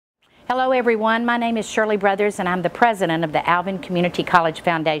Hello everyone, my name is Shirley Brothers and I'm the president of the Alvin Community College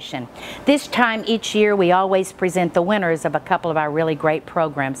Foundation. This time each year we always present the winners of a couple of our really great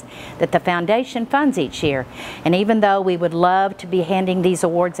programs that the foundation funds each year. And even though we would love to be handing these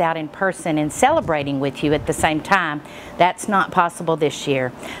awards out in person and celebrating with you at the same time, that's not possible this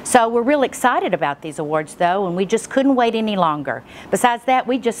year. So we're real excited about these awards though, and we just couldn't wait any longer. Besides that,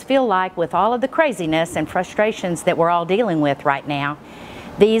 we just feel like with all of the craziness and frustrations that we're all dealing with right now,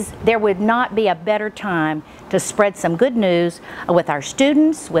 there would not be a better time to spread some good news with our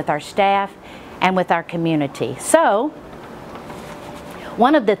students, with our staff, and with our community. So,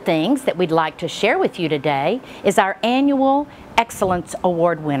 one of the things that we'd like to share with you today is our annual Excellence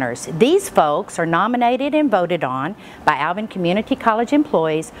Award winners. These folks are nominated and voted on by Alvin Community College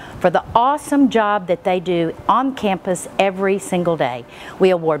employees for the awesome job that they do on campus every single day. We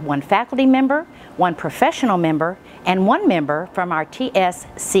award one faculty member, one professional member, and one member from our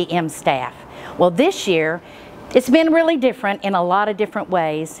TSCM staff. Well, this year, it's been really different in a lot of different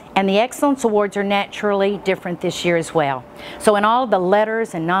ways, and the Excellence Awards are naturally different this year as well. So in all the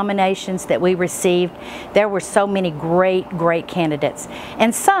letters and nominations that we received, there were so many great candidates,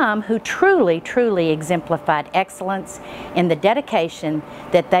 and some who truly exemplified excellence in the dedication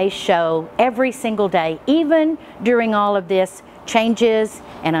that they show every single day, even during all of this changes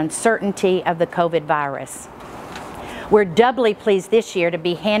and uncertainty of the COVID virus. We're doubly pleased this year to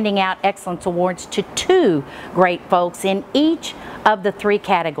be handing out Excellence Awards to two great folks in each of the three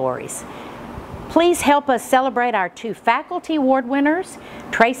categories. Please help us celebrate our two faculty award winners,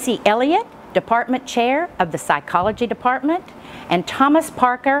 Tracy Elliott, Department Chair of the Psychology Department, and Thomas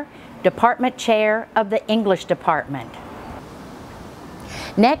Parker, Department Chair of the English Department.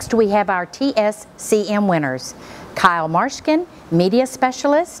 Next, we have our TSCM winners, Kyle Marshkin, Media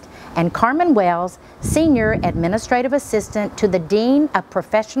Specialist, and Carmen Wells, Senior Administrative Assistant to the Dean of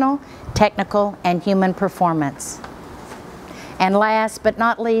Professional, Technical, and Human Performance. And last but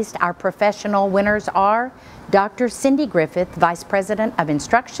not least, our professional winners are Dr. Cindy Griffith, Vice President of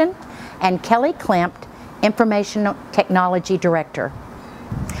Instruction, and Kelly Klimt, Information Technology Director.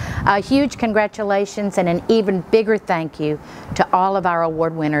 A huge congratulations and an even bigger thank you to all of our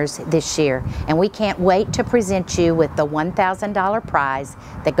award winners this year. And we can't wait to present you with the $1,000 prize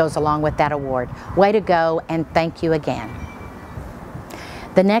that goes along with that award. Way to go, and thank you again.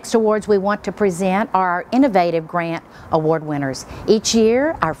 The next awards we want to present are our Innovative Grant Award winners. Each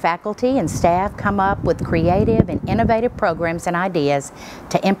year, our faculty and staff come up with creative and innovative programs and ideas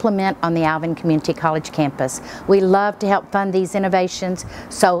to implement on the Alvin Community College campus. We love to help fund these innovations,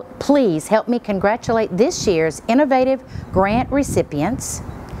 so please help me congratulate this year's Innovative Grant recipients.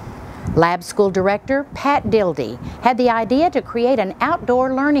 Lab School Director Pat Dildy had the idea to create an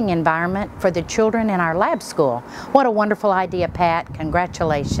outdoor learning environment for the children in our lab school. What a wonderful idea, Pat.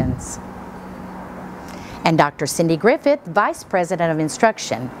 Congratulations. And Dr. Cindy Griffith, Vice President of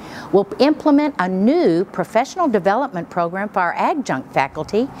Instruction, will implement a new professional development program for our adjunct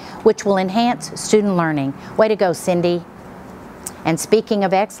faculty, which will enhance student learning. Way to go, Cindy. And speaking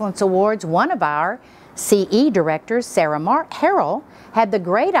of Excellence Awards, one of our CE directors, Sarah Harrell, had the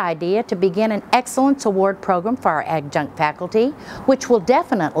great idea to begin an Excellence Award program for our adjunct faculty, which will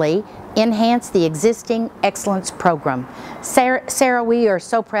definitely enhance the existing Excellence program. Sarah, we are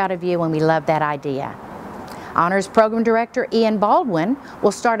so proud of you and we love that idea. Honors Program Director Ian Baldwin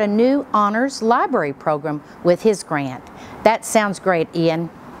will start a new Honors Library program with his grant. That sounds great, Ian.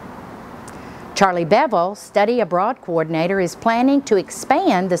 Charlie Bevel, Study Abroad Coordinator, is planning to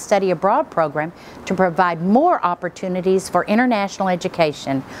expand the Study Abroad program to provide more opportunities for international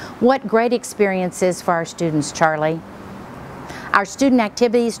education. What great experiences for our students, Charlie. Our Student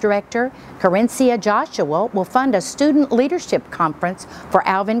Activities Director, Carencia Joshua, will fund a Student Leadership Conference for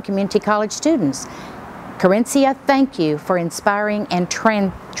Alvin Community College students. Carencia, thank you for inspiring and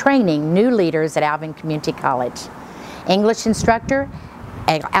training new leaders at Alvin Community College. English Instructor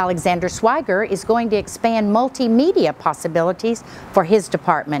Alexander Swiger is going to expand multimedia possibilities for his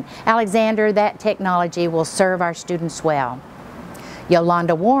department. Alexander, that technology will serve our students well.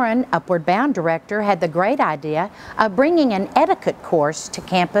 Yolanda Warren, Upward Bound Director, had the great idea of bringing an etiquette course to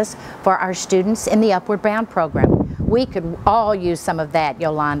campus for our students in the Upward Bound program. We could all use some of that,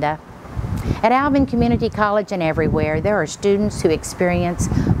 Yolanda. At Alvin Community College and everywhere, there are students who experience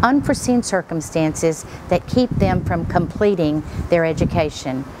unforeseen circumstances that keep them from completing their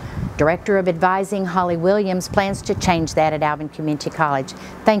education. Director of Advising Holly Williams plans to change that at Alvin Community College.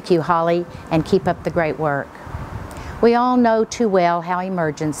 Thank you, Holly, and keep up the great work. We all know too well how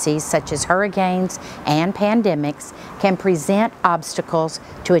emergencies such as hurricanes and pandemics can present obstacles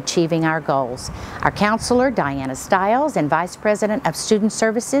to achieving our goals. Our counselor, Diana Stiles, and Vice President of Student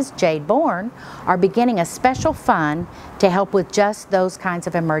Services, Jade Bourne, are beginning a special fund to help with just those kinds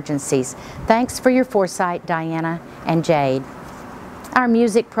of emergencies. Thanks for your foresight, Diana and Jade. Our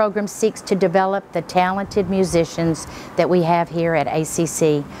music program seeks to develop the talented musicians that we have here at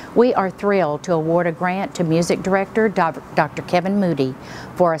ACC. We are thrilled to award a grant to Music Director Dr. Kevin Moody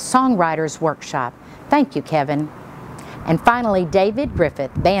for a songwriter's workshop. Thank you, Kevin. And finally, David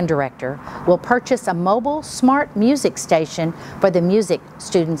Griffith, Band Director, will purchase a mobile smart music station for the music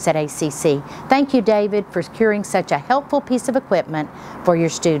students at ACC. Thank you, David, for securing such a helpful piece of equipment for your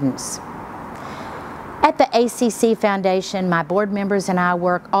students. At the ACC Foundation, my board members and I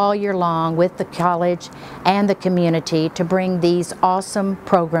work all year long with the college and the community to bring these awesome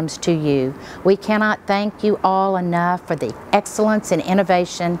programs to you. We cannot thank you all enough for the excellence and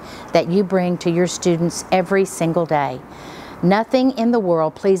innovation that you bring to your students every single day. Nothing in the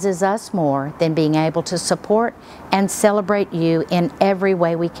world pleases us more than being able to support and celebrate you in every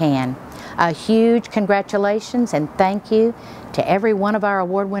way we can. A huge congratulations and thank you to every one of our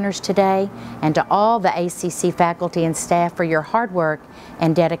award winners today and to all the ACC faculty and staff for your hard work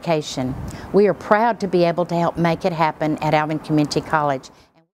and dedication. We are proud to be able to help make it happen at Alvin Community College.